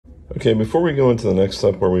Okay, before we go into the next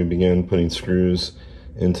step where we begin putting screws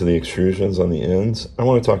into the extrusions on the ends, I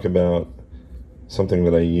want to talk about something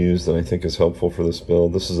that I use that I think is helpful for this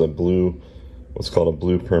build. This is a what's called a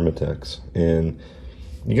blue Permatex, and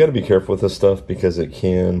you got to be careful with this stuff because it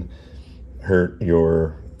can hurt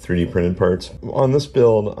your 3D printed parts. On this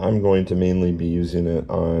build, I'm going to mainly be using it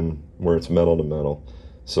on where it's metal to metal,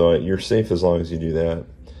 so you're safe as long as you do that.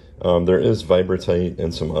 There is Vibratite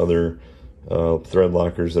and some other thread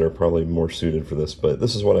lockers that are probably more suited for this, but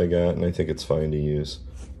this is what I got and I think it's fine to use.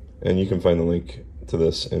 And you can find the link to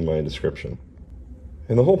this in my description.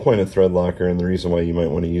 And the whole point of thread locker, and the reason why you might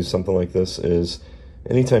want to use something like this, is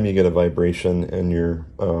anytime you get a vibration in your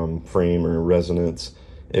frame or resonance,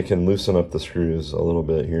 it can loosen up the screws a little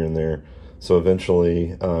bit here and there. So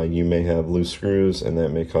eventually you may have loose screws, and that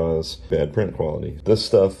may cause bad print quality. This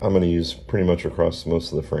stuff I'm going to use pretty much across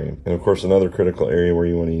most of the frame. And of course, another critical area where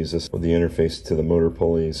you want to use this with the interface to the motor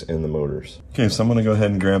pulleys and the motors. Okay, so I'm going to go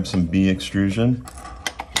ahead and grab some B extrusion,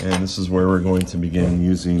 and this is where we're going to begin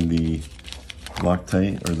using the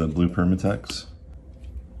Loctite or the blue Permatex.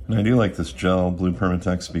 And I do like this gel blue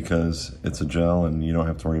Permatex because it's a gel and you don't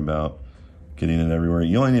have to worry about getting it everywhere.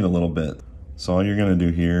 You only need a little bit. So all you're going to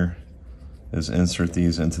do here is insert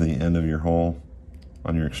these into the end of your hole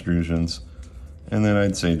on your extrusions, and then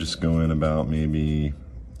I'd say just go in about maybe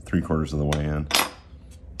 3/4 of the way in.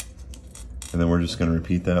 And then we're just going to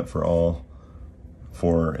repeat that for all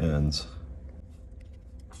 4 ends.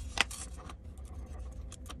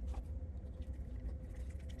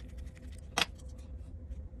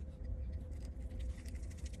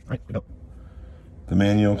 The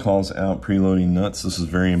manual calls out preloading nuts. This is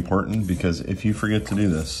very important because if you forget to do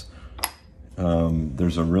this,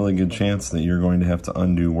 there's a really good chance that you're going to have to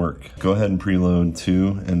undo work. Go ahead and preload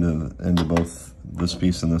 2 into both this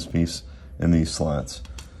piece and this piece in these slots.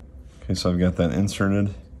 Okay, so I've got that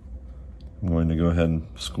inserted. I'm going to go ahead and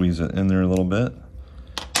squeeze it in there a little bit.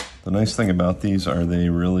 The nice thing about these are they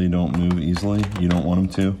really don't move easily. You don't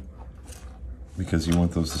want them to, because you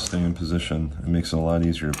want those to stay in position. It makes it a lot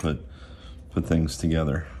easier to put things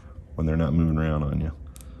together when they're not moving around on you.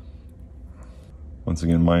 Once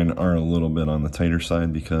again, mine are a little bit on the tighter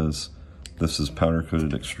side because this is powder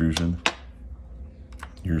coated extrusion.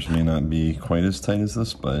 Yours may not be quite as tight as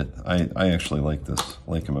this, but I actually like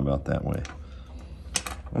them about that way.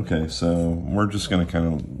 Okay, so we're just gonna kind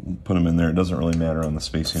of put them in there. It doesn't really matter on the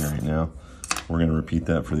spacing right now. We're gonna repeat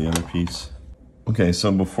that for the other piece. Okay,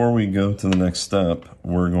 so before we go to the next step,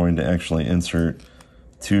 we're going to actually insert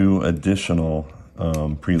 2 additional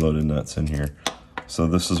preloaded nuts in here. So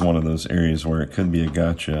this is one of those areas where it could be a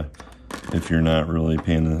gotcha if you're not really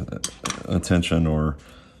paying attention, or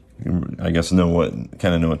I guess know what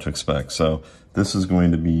to expect. So this is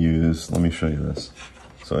going to be used, let me show you this.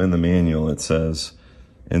 So in the manual it says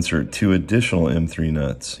insert 2 additional M3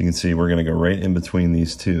 nuts. You can see we're going to go right in between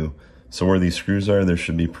these 2. So where these screws are, there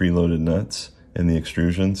should be preloaded nuts in the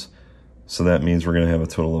extrusions. So that means we're going to have a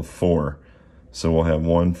total of 4. So we'll have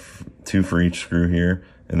 2 for each screw here,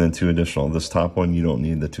 and then 2 additional. This top one, you don't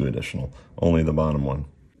need the 2 additional, only the bottom one.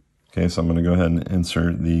 Okay, so I'm going to go ahead and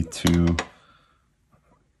insert the 2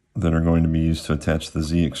 that are going to be used to attach the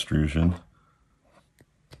Z extrusion.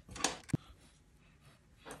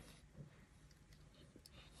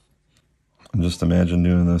 And just imagine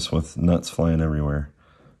doing this with nuts flying everywhere,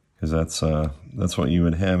 because that's what you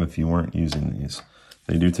would have if you weren't using these.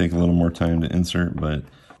 They do take a little more time to insert, but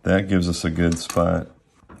that gives us a good spot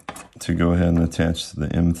to go ahead and attach the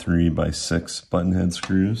M3x6 button head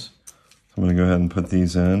screws. So I'm going to go ahead and put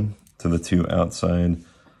these in to the 2 outside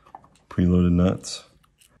preloaded nuts.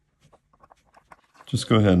 Just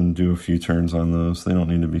go ahead and do a few turns on those. They don't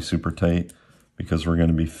need to be super tight because we're going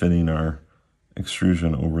to be fitting our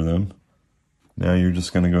extrusion over them. Now you're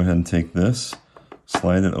just going to go ahead and take this,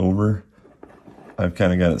 slide it over. I've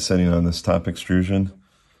kind of got it setting on this top extrusion.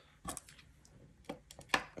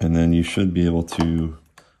 And then you should be able to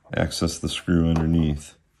access the screw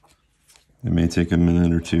underneath. It may take a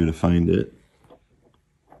minute or 2 to find it.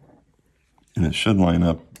 And it should line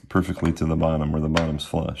up perfectly to the bottom where the bottom's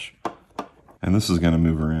flush. And this is going to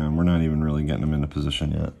move around. We're not even really getting them into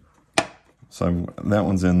position yet. So that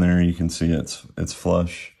one's in there. You can see it's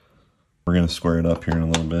flush. We're going to square it up here in a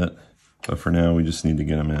little bit. But for now, we just need to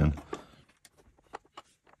get them in.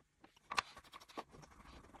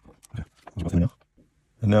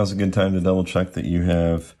 And now's a good time to double check that you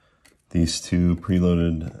have these 2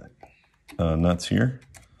 preloaded nuts here.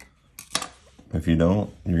 If you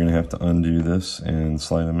don't, you're going to have to undo this and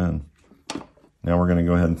slide them in. Now we're going to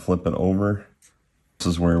go ahead and flip it over. This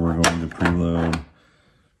is where we're going to preload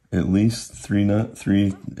at least 3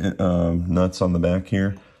 nuts on the back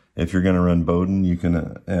here. If you're going to run Bowden, you can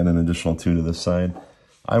add an additional 2 to this side.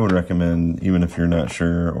 I would recommend, even if you're not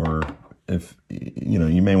sure, or if, you know,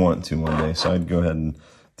 you may want to one day. So I'd go ahead and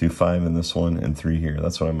do 5 in this one and 3 here.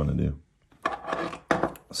 That's what I'm going to do.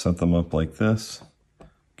 Set them up like this.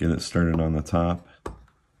 Get it started on the top.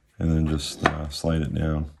 And then just slide it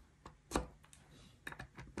down.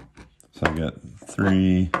 So I've got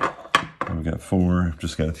 3. I've got 4. I've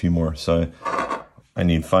just got a few more. So I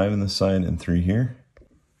need 5 in this side and 3 here.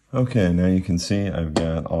 Okay, now you can see I've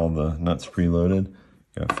got all the nuts preloaded.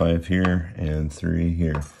 Got 5 here and 3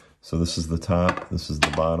 here. So this is the top, this is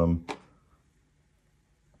the bottom.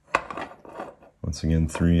 Once again,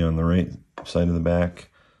 3 on the right side of the back,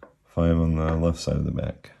 5 on the left side of the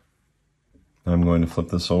back. I'm going to flip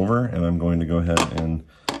this over, and I'm going to go ahead and,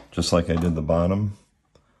 just like I did the bottom,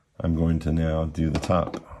 I'm going to now do the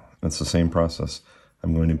top. That's the same process.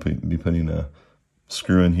 I'm going to be putting a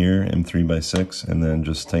screw in here, M3x6, and then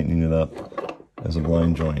just tightening it up as a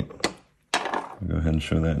blind joint. I'll go ahead and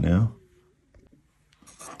show that now.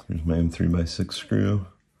 Here's my M3x6 screw.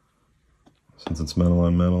 Since it's metal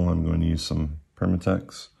on metal, I'm going to use some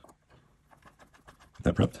Permatex. Get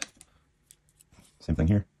that prepped. Same thing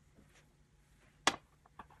here.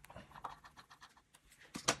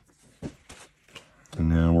 And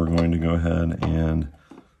now we're going to go ahead and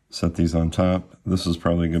set these on top. This is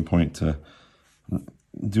probably a good point to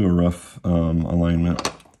do a rough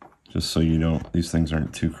alignment, just so you don't, these things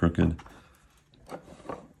aren't too crooked.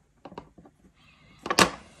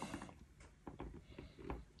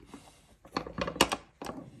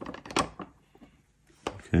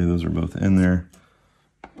 Okay, those are both in there.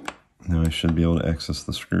 Now I should be able to access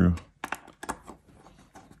the screw.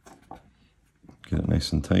 Get it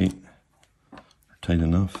nice and tight, or tight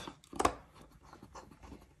enough.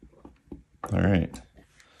 All right,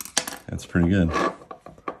 that's pretty good.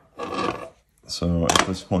 So at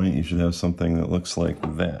this point, you should have something that looks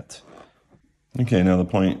like that. Okay, now the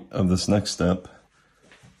point of this next step,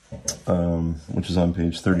 which is on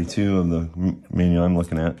page 32 of the manual I'm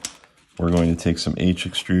looking at, we're going to take some H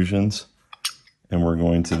extrusions, and we're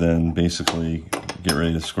going to then basically get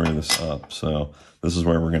ready to square this up. So this is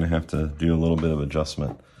where we're going to have to do a little bit of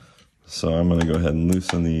adjustment. So I'm going to go ahead and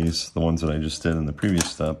loosen these, the ones that I just did in the previous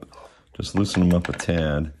step. Just loosen them up a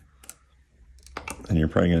tad. And you're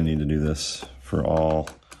probably going to need to do this for all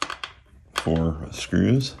 4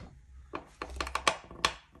 screws.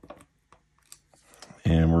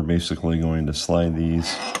 And we're basically going to slide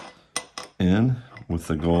these in with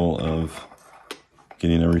the goal of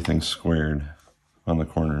getting everything squared on the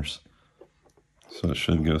corners. So it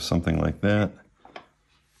should go something like that.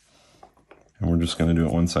 And we're just going to do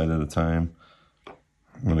it one side at a time.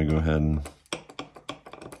 I'm going to go ahead and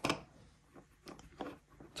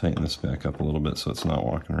tighten this back up a little bit so it's not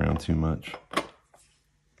walking around too much.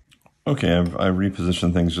 Okay, I've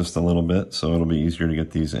repositioned things just a little bit so it'll be easier to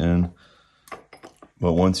get these in.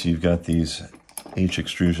 But once you've got these H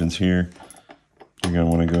extrusions here, you're going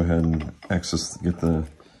to want to go ahead and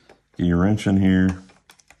get your wrench in here,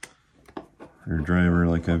 your driver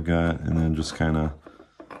like I've got, and then just kind of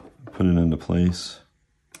put it into place.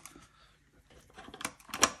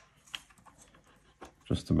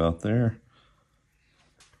 Just about there.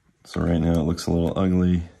 So right now it looks a little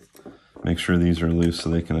ugly. Make sure these are loose so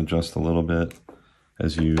they can adjust a little bit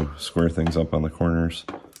as you square things up on the corners.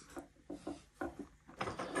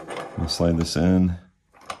 I'll slide this in.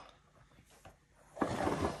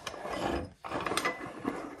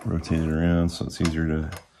 Rotate it around so it's easier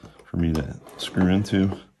for me to screw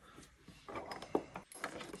into.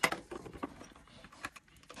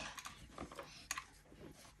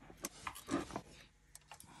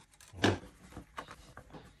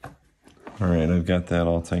 All right, I've got that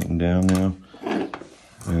all tightened down now,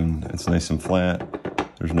 and it's nice and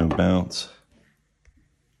flat. There's no bounce.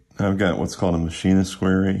 I've got what's called a Machinist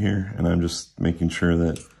Square right here, and I'm just making sure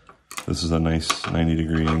that this is a nice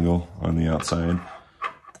 90-degree angle on the outside.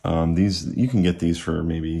 These, you can get these for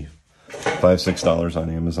maybe $5, $6 on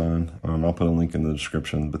Amazon. I'll put a link in the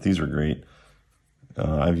description, but these are great.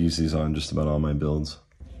 I've used these on just about all my builds.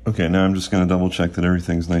 Okay, now I'm just going to double check that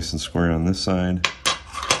everything's nice and square on this side.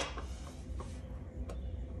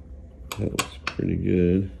 That looks pretty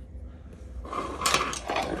good.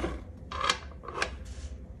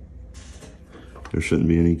 There shouldn't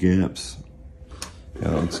be any gaps. Yeah,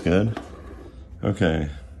 that looks good. Okay,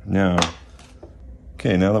 now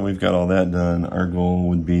that we've got all that done, our goal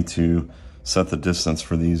would be to set the distance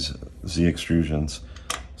for these Z extrusions.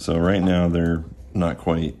 So right now they're not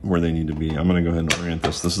quite where they need to be. I'm going to go ahead and orient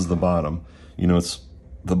this. This is the bottom. You know, it's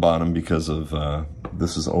the bottom because of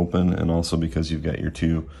this is open, and also because you've got your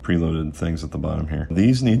two preloaded things at the bottom here.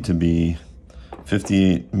 These need to be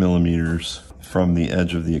 58 millimeters from the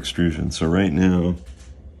edge of the extrusion. So right now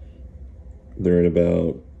they're at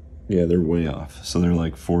about, yeah, they're way off. So they're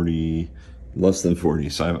like 40, less than 40.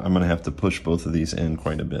 So I'm gonna have to push both of these in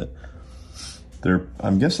quite a bit.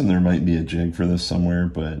 I'm guessing there might be a jig for this somewhere,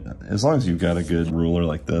 but as long as you've got a good ruler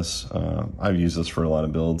like this, I've used this for a lot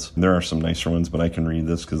of builds. There are some nicer ones, but I can read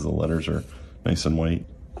this because the letters are nice and white.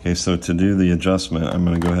 Okay, so to do the adjustment, I'm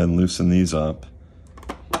gonna go ahead and loosen these up,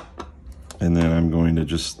 and then I'm going to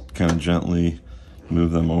just kind of gently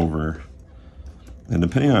move them over. And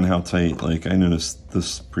depending on how tight, like I noticed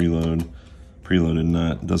this preloaded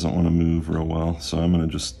nut doesn't want to move real well, so I'm gonna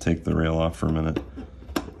just take the rail off for a minute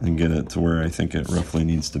and get it to where I think it roughly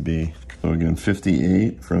needs to be. So again,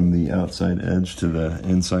 58 from the outside edge to the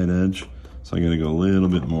inside edge. So I gotta go a little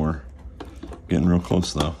bit more. Getting real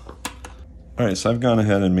close though. All right, so I've gone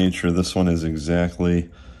ahead and made sure this one is exactly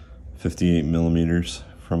 58 millimeters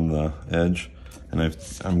from the edge. And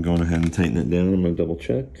I'm going ahead and tighten it down. I'm gonna double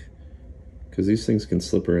check, because these things can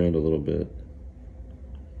slip around a little bit.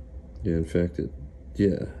 Yeah, in fact, no,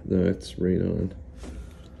 it's right on.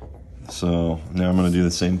 So now I'm going to do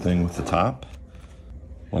the same thing with the top.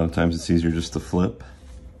 A lot of times it's easier just to flip.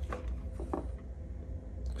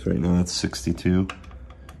 So right now that's 62.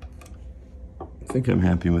 I think I'm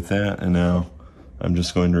happy with that, and now I'm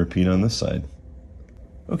just going to repeat on this side.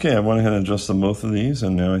 Okay, I went ahead and adjusted both of these,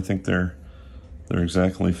 and now I think they're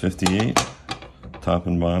exactly 58, top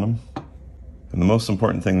and bottom. And the most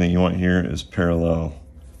important thing that you want here is parallel.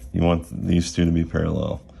 You want these two to be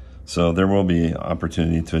parallel. So there will be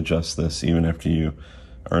opportunity to adjust this even after you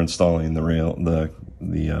are installing the rail, the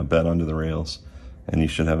bed onto the rails, and you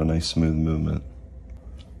should have a nice smooth movement.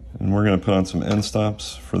 And we're going to put on some end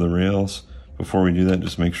stops for the rails. Before we do that,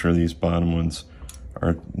 just make sure these bottom ones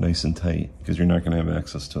are nice and tight, because you're not going to have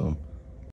access to them.